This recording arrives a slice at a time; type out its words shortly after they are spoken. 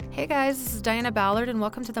Hey guys, this is Diana Ballard, and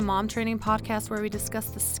welcome to the Mom Training Podcast, where we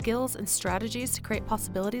discuss the skills and strategies to create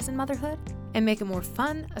possibilities in motherhood and make it more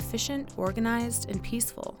fun, efficient, organized, and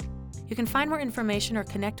peaceful. You can find more information or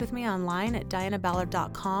connect with me online at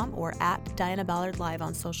dianaballard.com or at Diana Ballard Live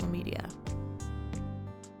on social media.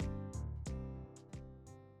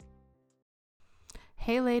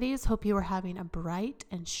 Hey ladies, hope you are having a bright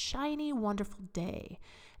and shiny, wonderful day.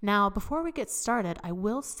 Now, before we get started, I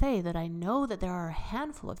will say that I know that there are a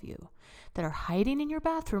handful of you that are hiding in your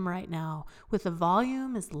bathroom right now with the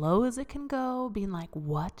volume as low as it can go, being like,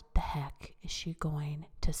 what the heck is she going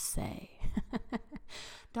to say?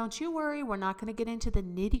 Don't you worry, we're not going to get into the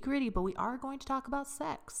nitty-gritty, but we are going to talk about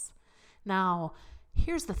sex. Now,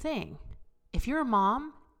 here's the thing. If you're a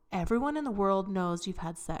mom, everyone in the world knows you've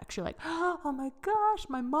had sex. You're like, oh my gosh,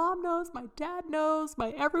 my mom knows, my dad knows,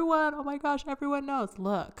 oh my gosh, everyone knows.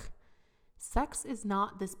 Look, sex is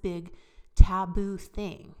not this big taboo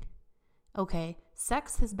thing, okay?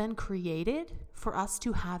 Sex has been created for us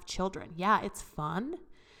to have children. Yeah, it's fun.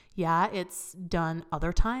 Yeah, it's done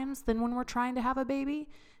other times than when we're trying to have a baby,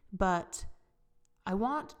 but I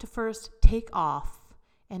want to first take off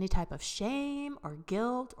any type of shame or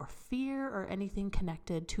guilt or fear or anything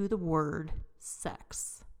connected to the word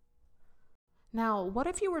sex. Now, what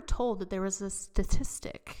if you were told that there was a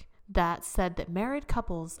statistic that said that married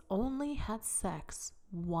couples only had sex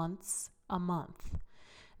once a month?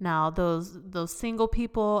 Now, those single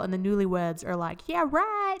people and the newlyweds are like, yeah,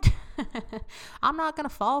 right. I'm not going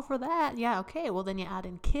to fall for that. Yeah, okay. Well, then you add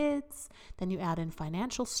in kids, then you add in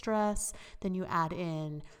financial stress, then you add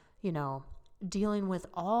in, dealing with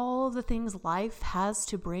all the things life has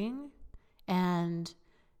to bring, and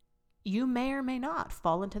you may or may not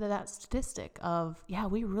fall into that statistic of, yeah,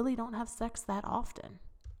 we really don't have sex that often.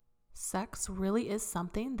 Sex really is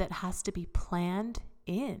something that has to be planned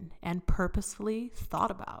in and purposefully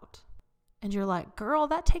thought about. And you're like, girl,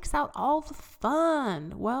 that takes out all the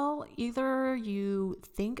fun. Well, either you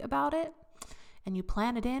think about it and you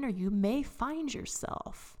plan it in, or you may find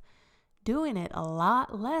yourself doing it a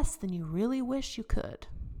lot less than you really wish you could.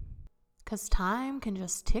 Because time can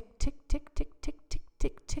just tick, tick, tick, tick, tick, tick,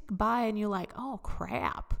 tick, tick by, and you're like, oh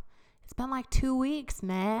crap, it's been like 2 weeks,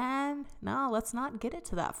 man. No, let's not get it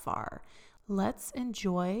to that far. Let's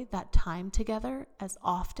enjoy that time together as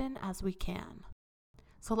often as we can.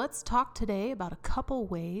 So let's talk today about a couple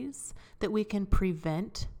ways that we can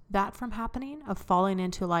prevent that from happening, of falling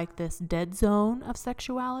into like this dead zone of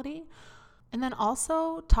sexuality. And then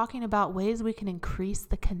also talking about ways we can increase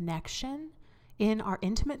the connection in our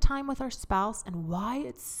intimate time with our spouse and why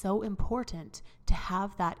it's so important to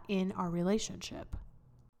have that in our relationship.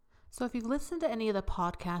 So if you've listened to any of the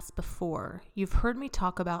podcasts before, you've heard me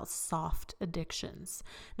talk about soft addictions.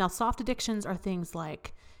 Now, soft addictions are things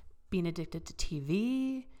like being addicted to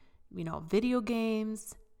TV, video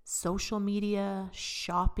games, social media,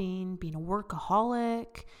 shopping, being a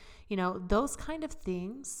workaholic. Those kind of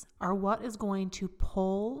things are what is going to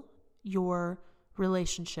pull your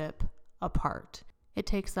relationship apart. It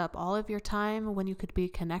takes up all of your time when you could be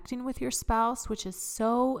connecting with your spouse, which is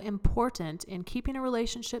so important in keeping a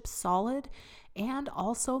relationship solid and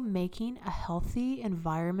also making a healthy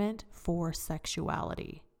environment for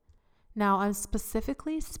sexuality. Now, I'm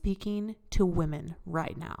specifically speaking to women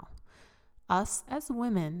right now. Us as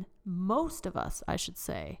women, most of us, I should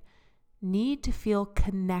say, need to feel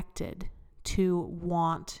connected, to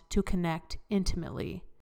want to connect intimately.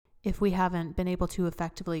 If we haven't been able to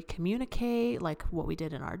effectively communicate like what we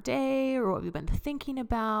did in our day or what we've been thinking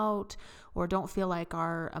about, or don't feel like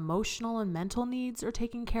our emotional and mental needs are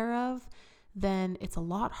taken care of, then it's a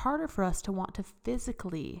lot harder for us to want to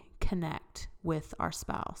physically connect with our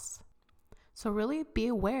spouse. So really be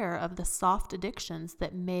aware of the soft addictions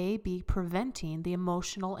that may be preventing the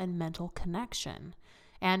emotional and mental connection,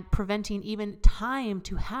 and preventing even time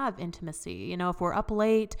to have intimacy. If we're up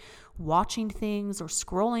late watching things or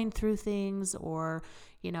scrolling through things, or,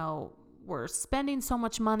 we're spending so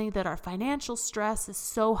much money that our financial stress is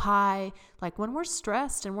so high. Like when we're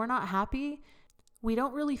stressed and we're not happy, we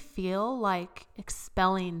don't really feel like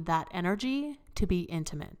expelling that energy to be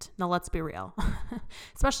intimate. Now, let's be real,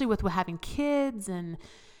 especially with having kids and,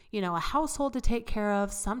 a household to take care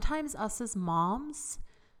of. Sometimes us as moms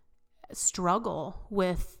struggle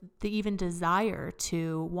with the even desire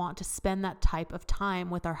to want to spend that type of time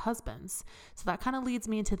with our husbands. So that kind of leads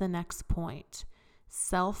me into the next point.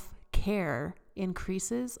 Self-care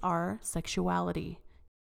increases our sexuality.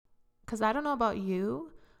 Because I don't know about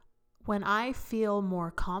you, when I feel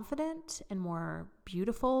more confident and more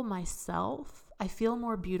beautiful myself, I feel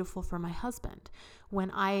more beautiful for my husband.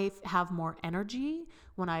 When I have more energy,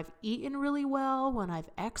 when I've eaten really well, when I've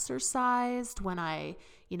exercised, when I,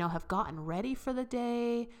 have gotten ready for the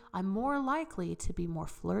day, I'm more likely to be more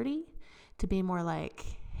flirty, to be more like,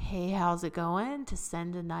 hey, how's it going? To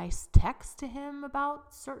send a nice text to him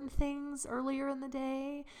about certain things earlier in the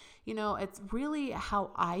day. It's really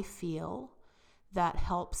how I feel that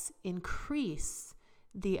helps increase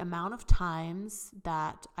the amount of times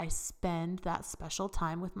that I spend that special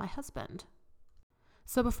time with my husband.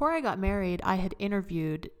 So before I got married, I had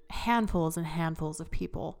interviewed handfuls and handfuls of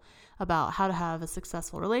people about how to have a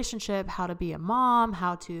successful relationship, how to be a mom,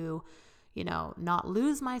 how to, not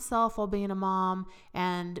lose myself while being a mom.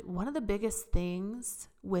 And one of the biggest things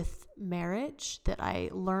with marriage that I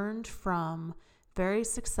learned from very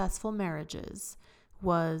successful marriages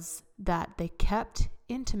was that they kept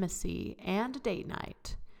intimacy and date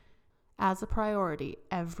night as a priority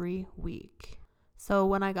every week. So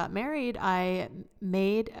when I got married, I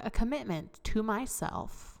made a commitment to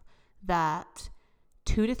myself that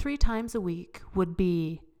 2 to 3 times a week would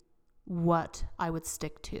be what I would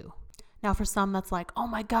stick to. Now, for some, that's like, oh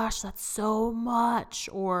my gosh, that's so much.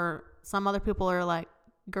 Or some other people are like,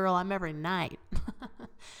 girl, I'm every night.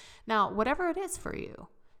 Now, whatever it is for you,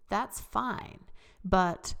 that's fine.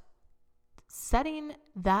 But setting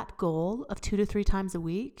that goal of 2 to 3 times a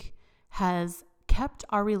week has kept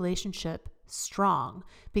our relationship strong,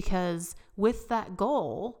 because with that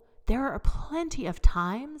goal, there are plenty of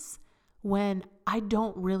times when I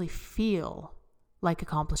don't really feel like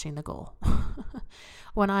accomplishing the goal.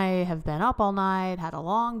 When I have been up all night, had a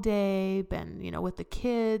long day, been, with the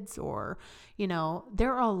kids, or,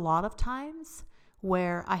 there are a lot of times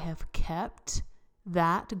where I have kept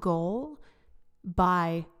that goal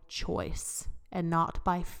by choice and not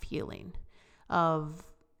by feeling of,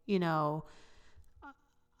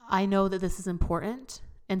 I know that this is important,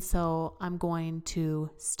 and so I'm going to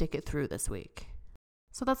stick it through this week.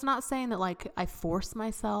 So that's not saying that like I force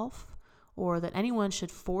myself or that anyone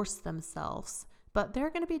should force themselves, but there are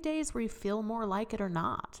going to be days where you feel more like it or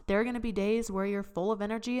not. There are going to be days where you're full of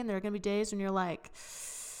energy, and there are going to be days when you're like,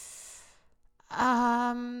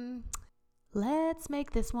 let's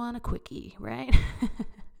make this one a quickie, right?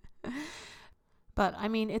 But I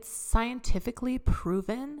mean, it's scientifically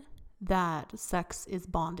proven that sex is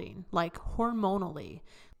bonding, like hormonally.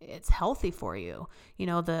 It's healthy for you.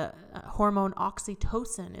 The hormone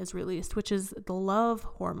oxytocin is released, which is the love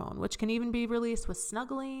hormone, which can even be released with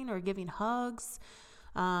snuggling or giving hugs.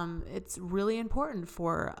 It's really important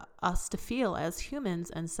for us to feel as humans,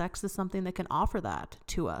 and sex is something that can offer that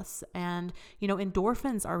to us. And,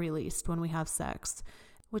 endorphins are released when we have sex,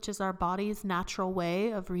 which is our body's natural way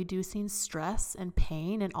of reducing stress and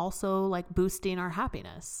pain, and also like boosting our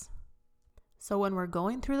happiness. So when we're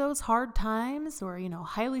going through those hard times, or,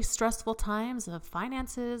 highly stressful times of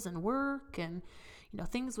finances and work and,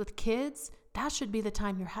 things with kids, that should be the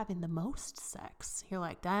time you're having the most sex. You're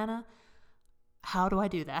like, Diana, how do I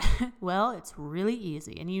do that? Well, it's really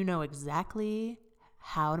easy, and you know exactly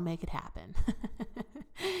how to make it happen.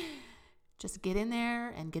 Just get in there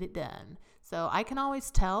and get it done. So I can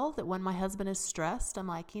always tell that when my husband is stressed, I'm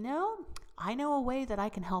like, I know a way that I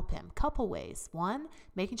can help him. Couple ways. One,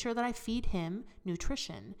 making sure that I feed him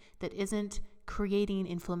nutrition that isn't creating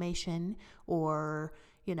inflammation or,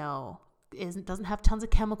 doesn't have tons of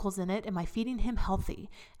chemicals in it. Am I feeding him healthy?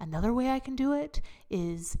 Another way I can do it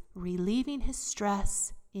is relieving his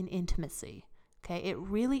stress in intimacy. Okay. It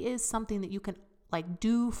really is something that you can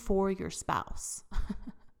do for your spouse.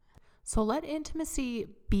 So let intimacy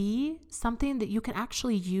be something that you can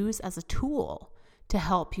actually use as a tool to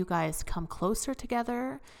help you guys come closer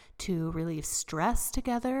together, to relieve stress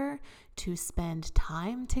together, to spend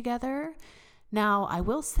time together. Now, I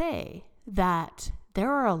will say that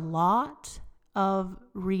there are a lot of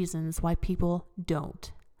reasons why people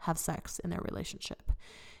don't have sex in their relationship.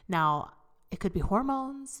 Now, it could be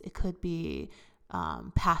hormones, it could be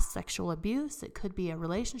past sexual abuse. It could be a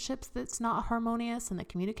relationship that's not harmonious and the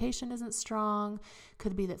communication isn't strong.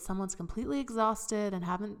 Could be that someone's completely exhausted and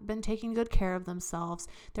haven't been taking good care of themselves.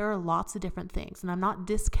 There are lots of different things, and I'm not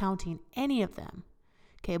discounting any of them.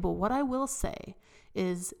 Okay, but what I will say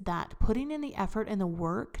is that putting in the effort and the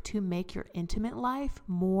work to make your intimate life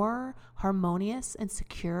more harmonious and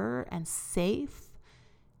secure and safe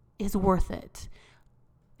is worth it.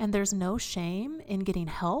 And there's no shame in getting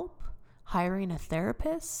help, hiring a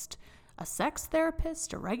therapist, a sex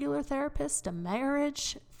therapist, a regular therapist, a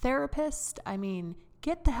marriage therapist. I mean,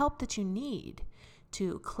 get the help that you need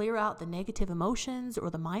to clear out the negative emotions or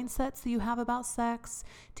the mindsets that you have about sex,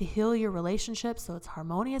 to heal your relationship so it's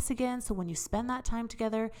harmonious again. So when you spend that time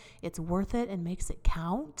together, it's worth it and makes it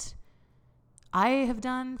count. I have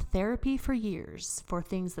done therapy for years for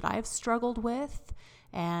things that I've struggled with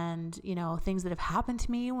and, things that have happened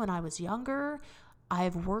to me when I was younger.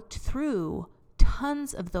 I've worked through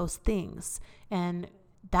tons of those things, and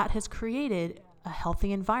that has created a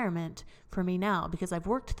healthy environment for me now because I've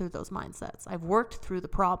worked through those mindsets. I've worked through the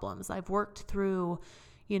problems. I've worked through,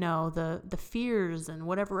 the fears and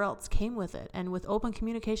whatever else came with it. And with open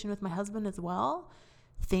communication with my husband as well,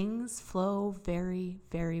 things flow very,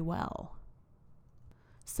 very well.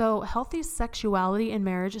 So healthy sexuality in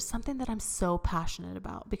marriage is something that I'm so passionate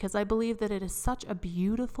about because I believe that it is such a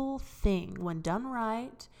beautiful thing when done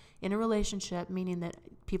right in a relationship, meaning that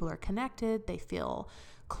people are connected, they feel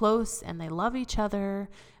close and they love each other,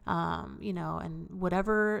 and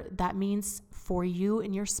whatever that means for you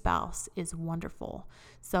and your spouse is wonderful.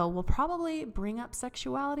 So we'll probably bring up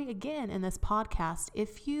sexuality again in this podcast.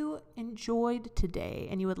 If you enjoyed today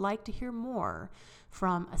and you would like to hear more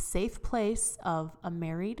from a safe place of a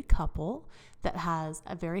married couple that has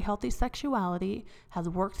a very healthy sexuality, has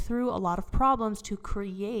worked through a lot of problems to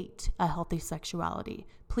create a healthy sexuality,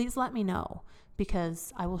 please let me know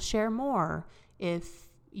because I will share more if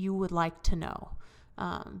you would like to know,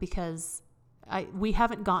 because we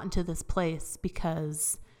haven't gotten to this place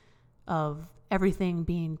because of everything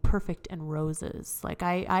being perfect and roses. Like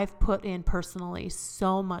I've put in personally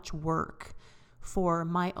so much work for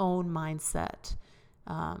my own mindset,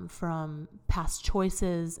 from past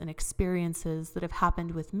choices and experiences that have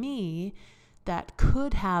happened with me that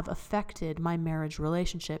could have affected my marriage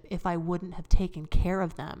relationship if I wouldn't have taken care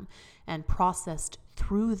of them and processed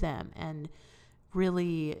through them and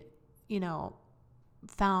really,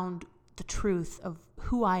 found the truth of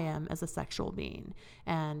who I am as a sexual being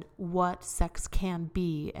and what sex can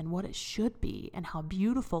be and what it should be and how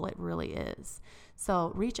beautiful it really is.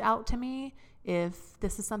 So reach out to me if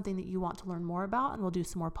this is something that you want to learn more about, and we'll do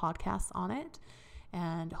some more podcasts on it.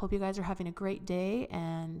 And hope you guys are having a great day.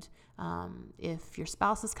 And if your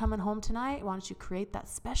spouse is coming home tonight, why don't you create that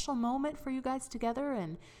special moment for you guys together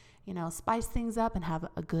and spice things up and have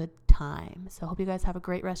a good time. So hope you guys have a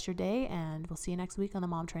great rest of your day, and we'll see you next week on the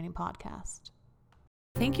Mom Training Podcast.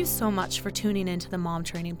 Thank you so much for tuning into the Mom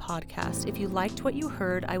Training Podcast. If you liked what you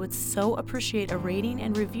heard, I would so appreciate a rating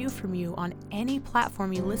and review from you on any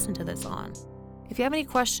platform you listen to this on. If you have any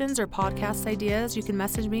questions or podcast ideas, you can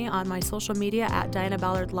message me on my social media at Diana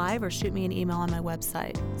Ballard Live or shoot me an email on my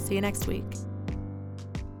website. See you next week.